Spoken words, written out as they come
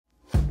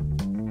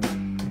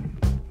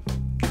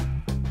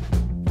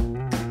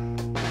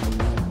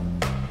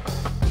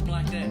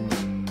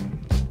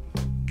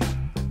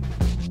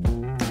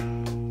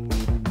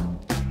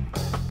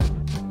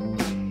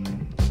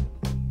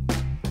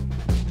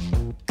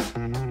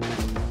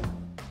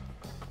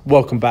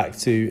Welcome back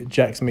to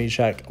Jack's Meat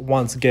Shack.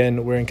 Once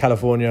again, we're in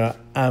California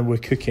and we're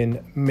cooking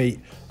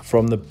meat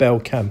from the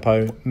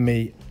Belcampo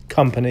Meat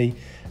Company.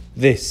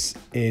 This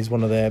is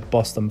one of their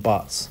Boston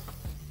Butts.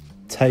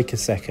 Take a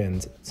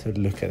second to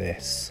look at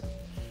this.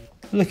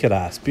 Look at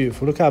that, it's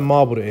beautiful. Look how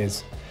marbled it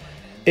is.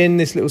 In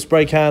this little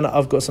spray can,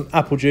 I've got some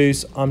apple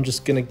juice. I'm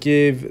just gonna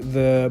give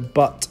the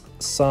butt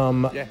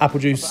some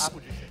apple juice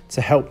to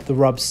help the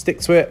rub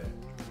stick to it.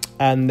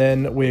 And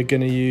then we're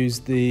gonna use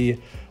the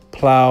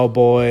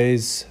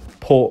Plowboys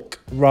pork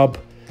rub,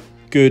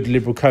 good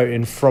liberal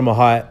coating from a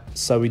height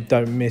so we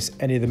don't miss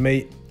any of the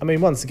meat. I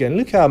mean, once again,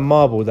 look how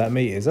marbled that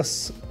meat is.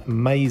 That's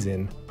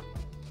amazing.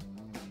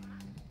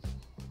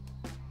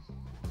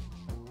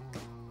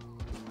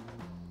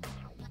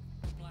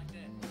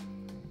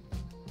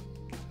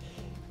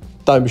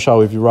 Don't be shy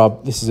with your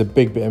rub. This is a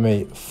big bit of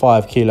meat,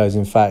 5 kilos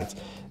in fact.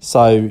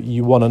 So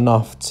you want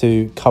enough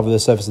to cover the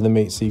surface of the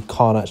meat so you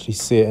can't actually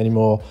see it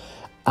anymore.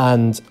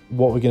 And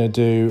what we're going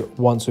to do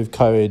once we've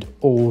coated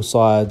all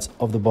sides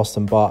of the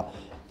Boston butt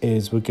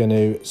is we're going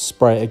to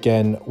spray it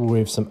again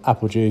with some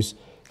apple juice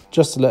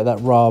just to let that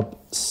rub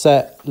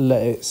set,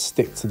 let it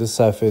stick to the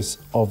surface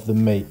of the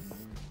meat.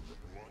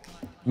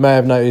 You may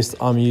have noticed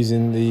I'm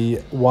using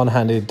the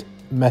one-handed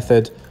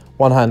method,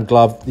 one hand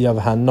glove, the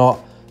other hand not.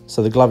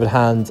 So the gloved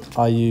hand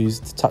I use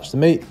to touch the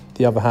meat,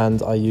 the other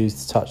hand I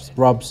use to touch the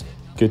rubs,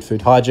 good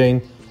food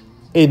hygiene.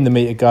 In the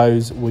meat it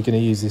goes. We're going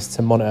to use this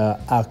to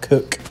monitor our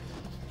cook.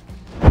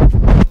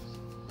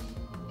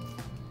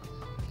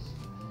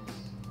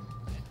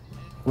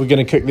 We're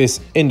going to cook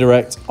this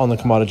indirect on the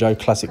Kamado Joe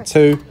Classic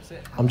 2.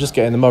 I'm just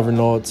getting the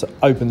mother-in-law to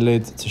open the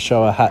lid to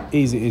show her how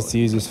easy it is to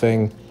use this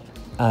thing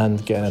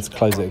and getting her to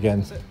close it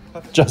again,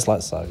 just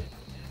like so.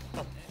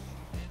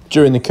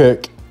 During the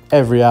cook,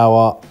 every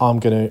hour, I'm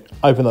going to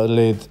open up the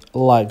lid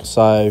like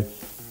so,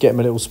 get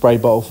my little spray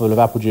bottle full of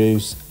apple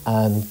juice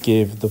and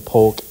give the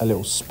pork a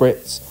little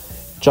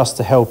spritz just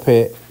to help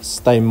it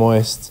stay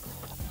moist.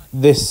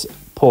 This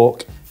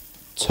pork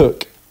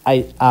took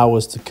 8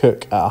 hours to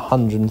cook at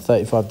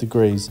 135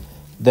 degrees.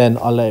 Then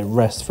I let it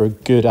rest for a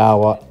good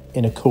hour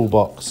in a cool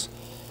box.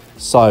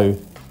 So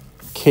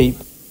keep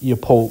your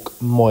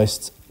pork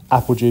moist.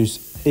 Apple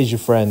juice is your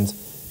friend.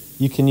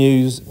 You can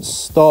use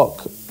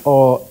stock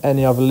or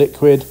any other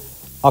liquid.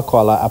 I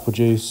quite like apple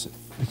juice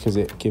because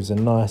it gives a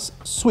nice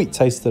sweet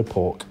taste to the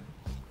pork.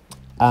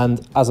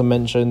 And as I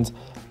mentioned,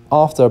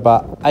 after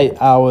about 8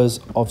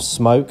 hours of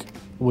smoke,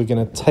 we're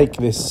going to take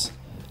this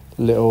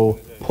little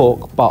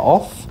pork butt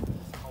off,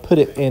 put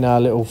it in our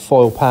little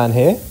foil pan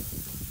here,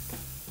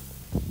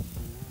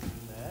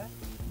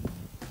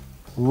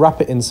 wrap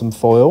it in some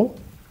foil,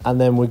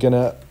 and then we're going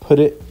to put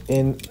it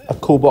in a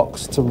cool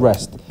box to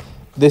rest.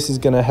 This is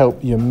going to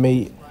help your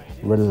meat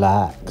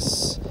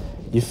relax.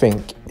 You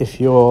think if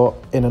you're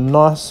in a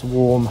nice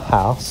warm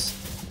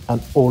house and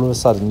all of a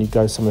sudden you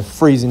go somewhere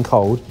freezing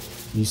cold,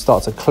 you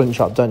start to clench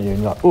up, don't you?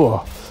 And you're like,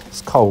 oh,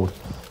 it's cold.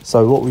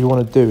 So what we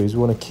want to do is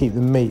we want to keep the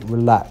meat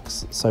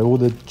relaxed so all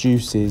the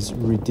juices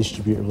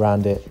redistribute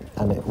around it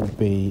and it will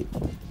be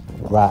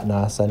right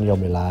nice and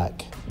yummy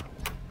like.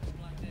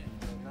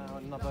 Now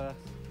another,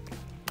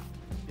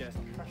 it's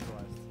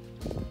pressurized.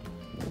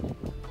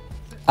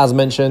 As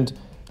mentioned,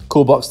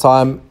 cool box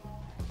time.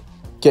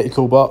 Get your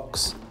cool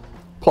box,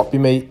 plop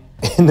your meat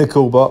in the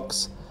cool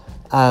box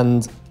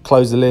and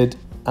close the lid,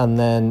 and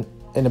then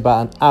in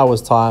about an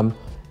hour's time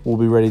we'll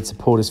be ready to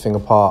pull this thing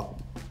apart.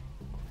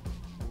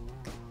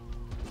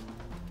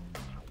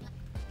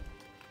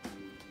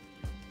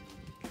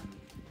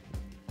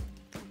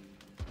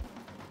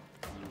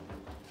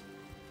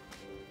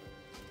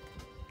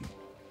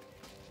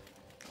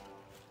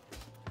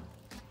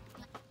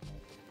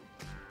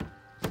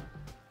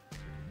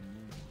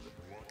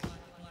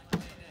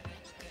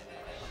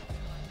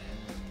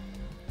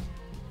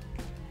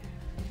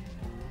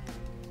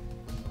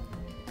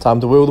 Time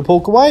to wheel the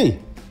pork away.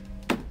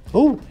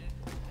 Oh,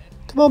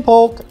 come on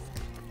pork,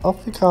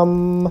 off you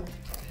come.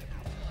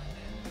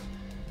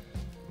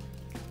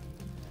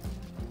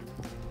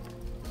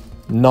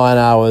 Nine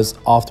hours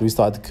after we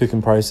started the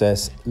cooking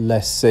process,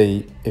 let's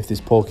see if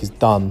this pork is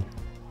done.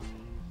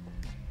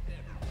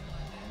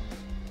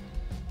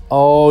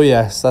 Oh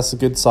yes, that's a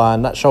good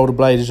sign. That shoulder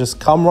blade has just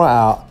come right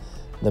out.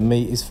 The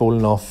meat is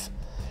falling off.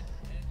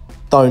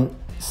 Don't,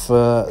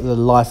 for the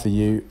life of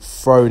you,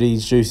 throw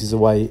these juices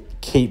away.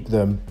 Keep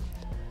them.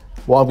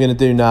 What I'm going to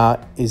do now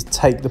is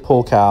take the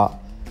pork out,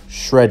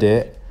 shred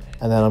it,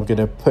 and then I'm going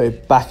to put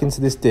it back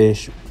into this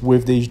dish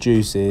with these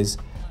juices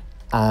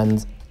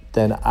and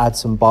then add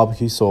some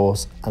barbecue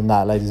sauce, and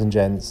that, ladies and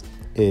gents,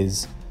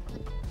 is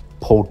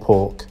pulled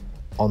pork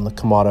on the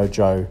Kamado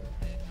Joe.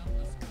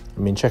 I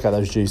mean, check out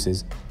those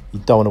juices. You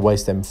don't want to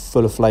waste them.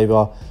 Full of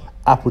flavour.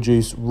 Apple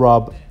juice,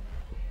 rub,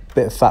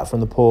 bit of fat from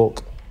the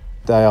pork.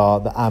 They are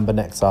the amber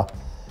nectar.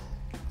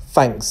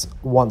 Thanks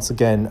once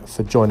again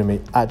for joining me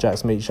at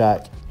Jack's Meat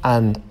Shack,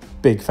 and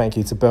big thank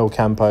you to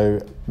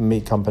Belcampo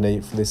Meat Company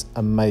for this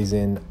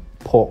amazing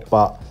pork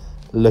butt.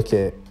 Look at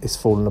it, it's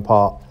falling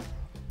apart.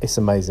 It's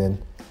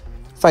amazing.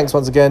 Thanks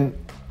once again.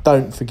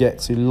 Don't forget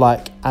to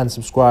like and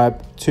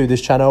subscribe to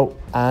this channel,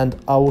 and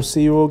I will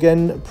see you all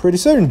again pretty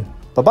soon.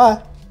 Bye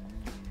bye.